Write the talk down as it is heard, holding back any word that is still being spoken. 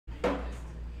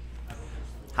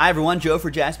Hi everyone, Joe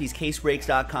for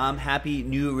jaspyscasebreaks.com. Happy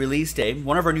new release day.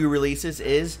 One of our new releases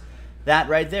is that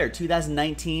right there,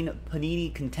 2019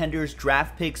 Panini Contenders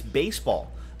Draft Picks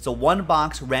Baseball. It's a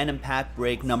one-box random pack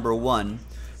break number 1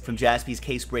 from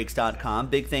jaspyscasebreaks.com.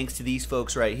 Big thanks to these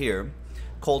folks right here,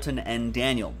 Colton and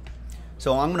Daniel.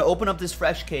 So I'm going to open up this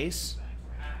fresh case,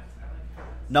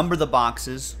 number the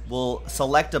boxes, we'll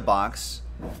select a box,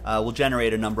 we'll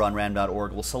generate a number on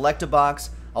random.org. We'll select a box,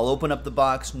 I'll open up the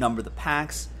box, number the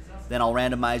packs, then I'll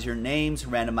randomize your names,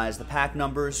 randomize the pack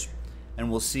numbers, and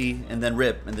we'll see, and then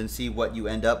rip, and then see what you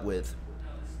end up with.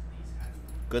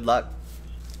 Good luck.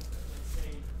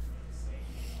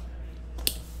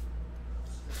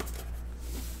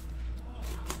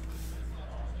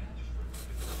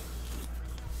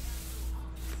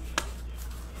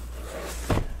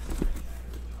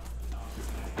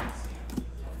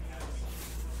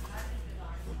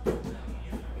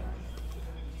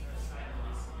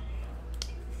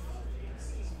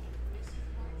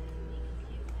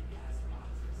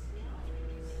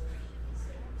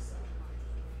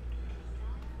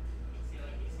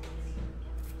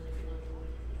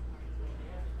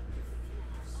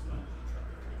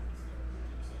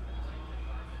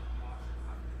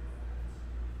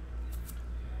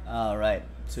 All right,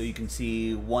 so you can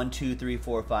see 1, 2, 3,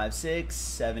 4, 5, 6,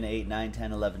 7, 8, 9,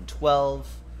 10, 11,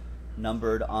 12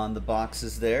 numbered on the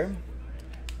boxes there.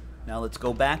 Now let's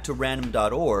go back to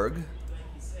random.org.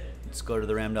 Let's go to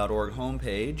the random.org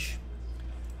homepage.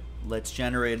 Let's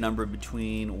generate a number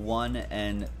between 1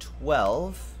 and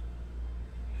 12.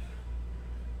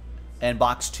 And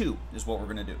box 2 is what we're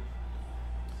going to do.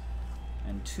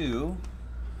 And 2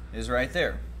 is right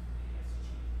there.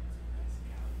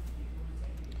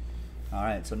 All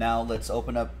right, so now let's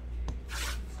open up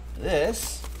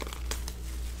this.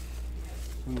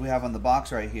 Who we have on the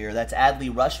box right here? That's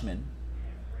Adley Rutschman,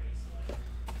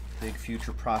 big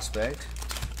future prospect.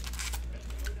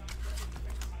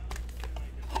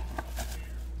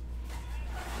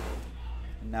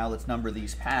 And now let's number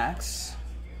these packs.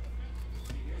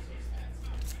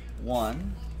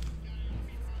 1,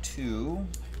 2,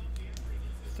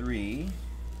 3,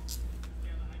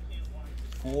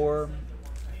 4,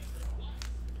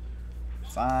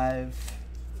 5,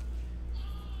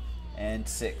 and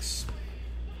 6.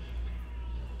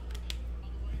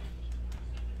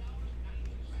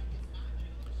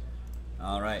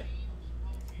 All right.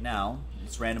 Now,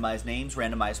 let's randomize names,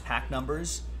 randomize pack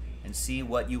numbers, and see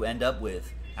what you end up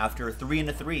with. After 3 and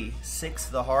a 3, 6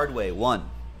 the hard way. 1,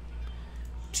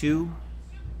 2,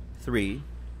 3,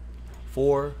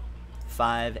 4,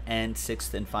 5, and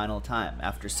 6th and final time.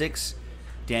 After 6,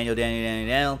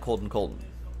 Daniel, Colton.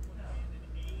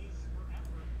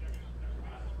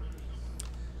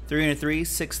 3 and a 3,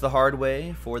 6 the hard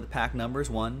way for the pack numbers.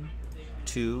 1,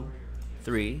 2,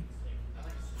 3,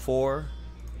 4,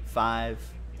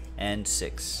 5, and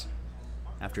 6.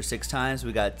 After 6 times,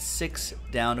 we got 6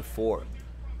 down to 4.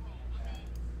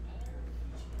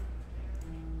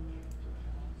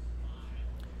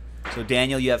 So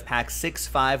Daniel, you have pack 6,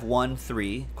 5, 1,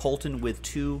 3. Colton with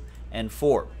 2 and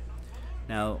 4.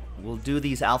 Now we'll do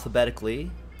these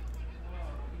alphabetically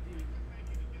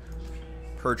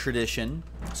per tradition.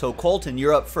 So Colton,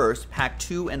 you're up first. Pack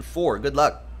 2 and 4. Good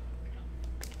luck.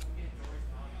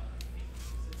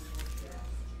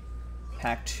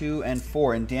 Pack 2 and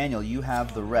 4. And Daniel, you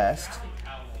have the rest.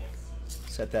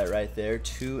 Set that right there.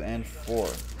 2 and 4.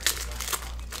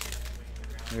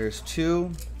 There's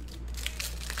 2.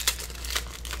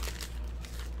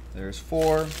 There's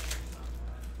 4.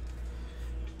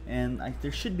 And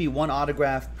there should be 1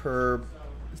 autograph per...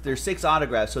 There's 6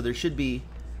 autographs, so there should be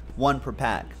 1 per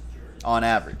pack on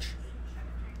average.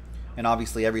 And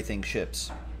obviously everything ships.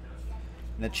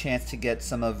 And a chance to get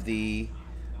some of the...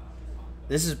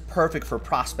 This is perfect for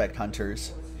prospect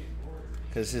hunters,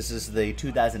 because this is the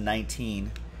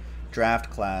 2019 draft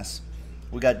class.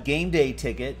 We got game day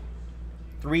ticket,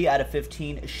 3 out of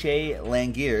 15, Shea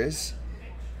Langiers.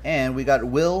 And we got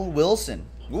Will Wilson.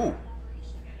 Ooh.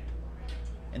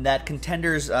 In that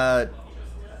Contenders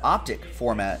optic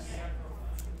format.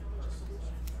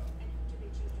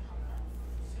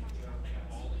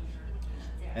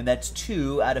 And that's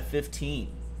 2 out of 15.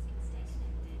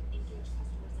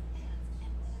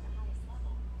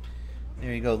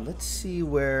 There you go. Let's see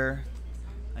where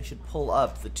I should pull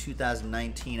up the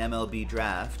 2019 MLB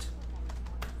draft.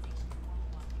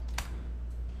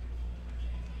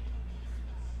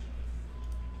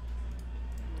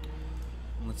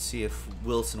 Let's see if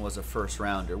Wilson was a first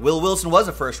rounder. Will Wilson was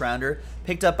a first rounder,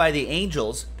 picked up by the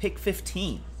Angels, pick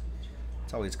 15.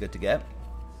 It's always good to get.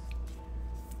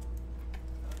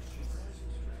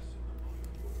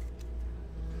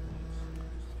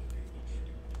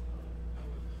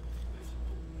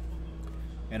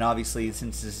 And obviously,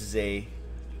 since this is a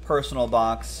personal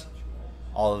box,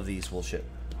 all of these will ship.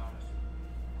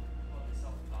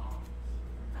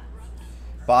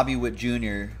 Bobby Witt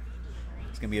Jr.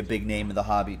 is going to be a big name in the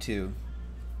hobby too.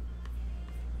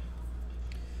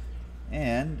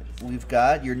 And we've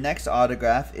got your next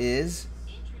autograph is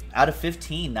out of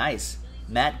 15. Nice.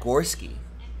 Matt Gorski.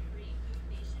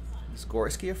 Is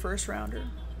Gorski a first rounder?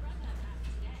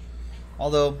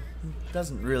 Although, it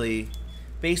doesn't really...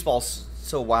 Baseball's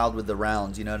so wild with the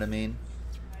rounds, you know what I mean?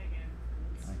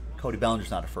 Cody Bellinger's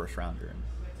not a first rounder. And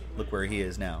look where he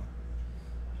is now.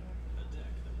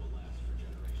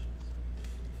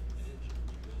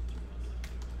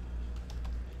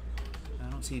 I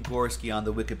don't see Gorski on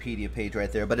the Wikipedia page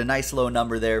right there, but a nice low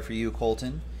number there for you,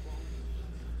 Colton.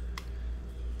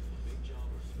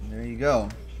 And there you go.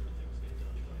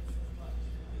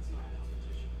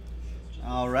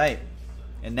 All right.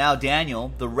 And now,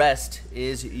 Daniel, the rest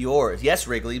is yours. Yes,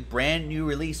 Wrigley, brand new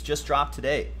release just dropped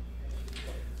today.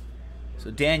 So,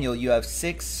 Daniel, you have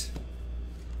 6,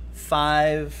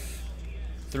 5,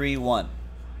 3, 1.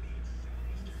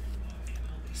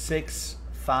 6,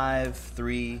 5,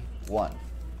 3, 1.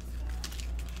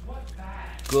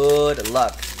 Good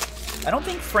luck. I don't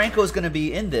think Franco's going to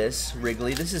be in this,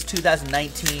 Wrigley. This is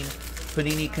 2019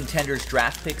 Panini Contenders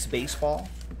Draft Picks Baseball.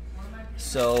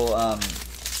 So,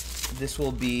 this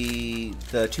will be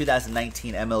the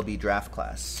 2019 MLB draft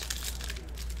class.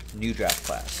 New draft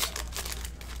class.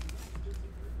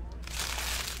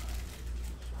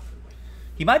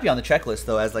 He might be on the checklist,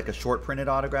 though, as like a short printed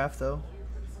autograph, though.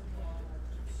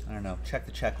 I don't know. Check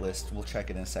the checklist. We'll check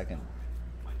it in a second.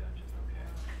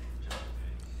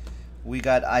 We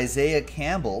got Isaiah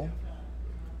Campbell,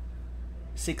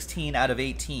 16 out of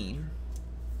 18.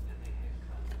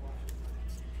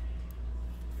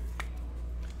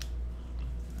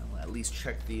 I'll at least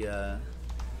check the... I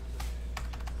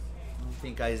don't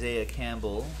think Isaiah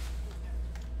Campbell...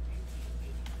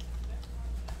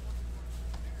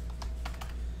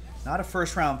 Not a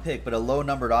first round pick, but a low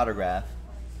numbered autograph.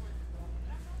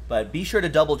 But be sure to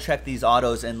double check these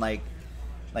autos in like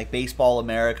Baseball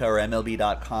America or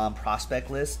MLB.com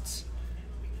prospect lists,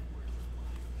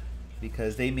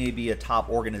 because they may be a top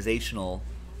organizational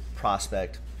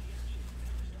prospect.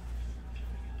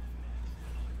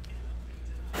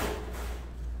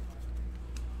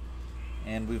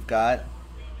 And we've got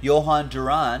Johan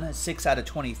Duran, 6 out of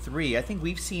 23. I think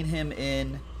we've seen him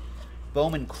in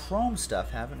Bowman Chrome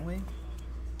stuff, haven't we?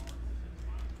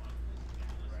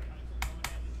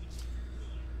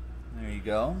 There you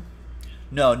go.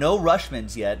 No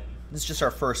Rushmans yet. This is just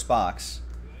our first box.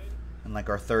 And like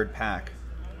our third pack.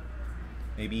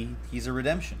 Maybe he's a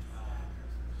redemption.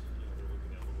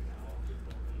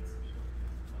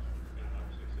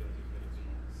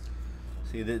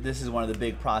 See, this is one of the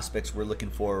big prospects we're looking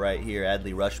for right here.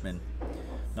 Adley Rutschman,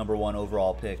 #1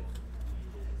 overall pick.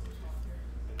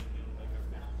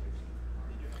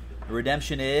 The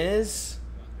redemption is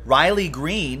Riley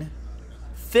Green,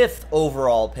 5th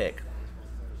overall pick.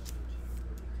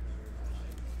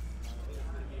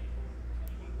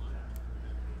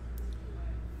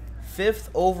 Fifth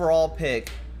overall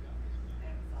pick,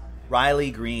 Riley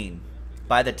Green,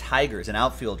 by the Tigers, an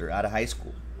outfielder out of high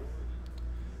school.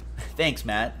 Thanks,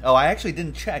 Matt. Oh, I actually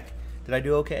didn't check. Did I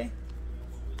do okay?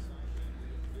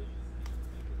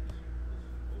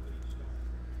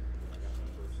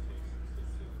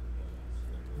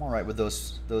 I'm all right with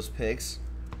those picks.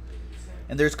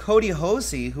 And there's Cody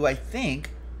Hosey, who I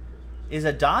think is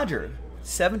a Dodger,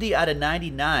 70 out of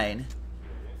 99.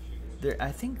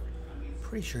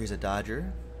 Pretty sure he's a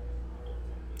Dodger.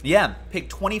 Yeah,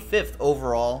 picked 25th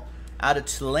overall out of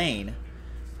Tulane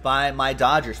by my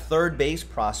Dodgers, third base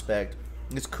prospect.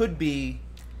 This could be,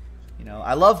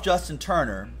 I love Justin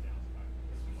Turner.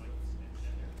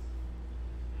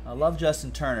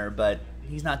 But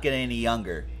he's not getting any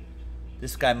younger.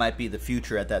 This guy might be the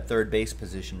future at that third base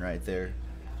position right there.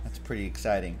 That's pretty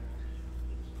exciting.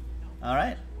 All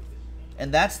right.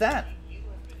 And that's that.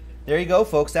 There you go,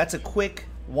 folks. That's a quick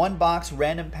one-box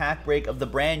random pack break of the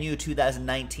brand new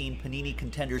 2019 Panini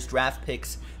Contenders Draft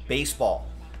Picks Baseball.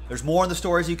 There's more in the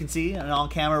store, as you can see, and on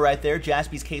camera right there,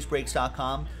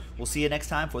 jaspyscasebreaks.com. We'll see you next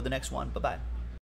time for the next one. Bye-bye.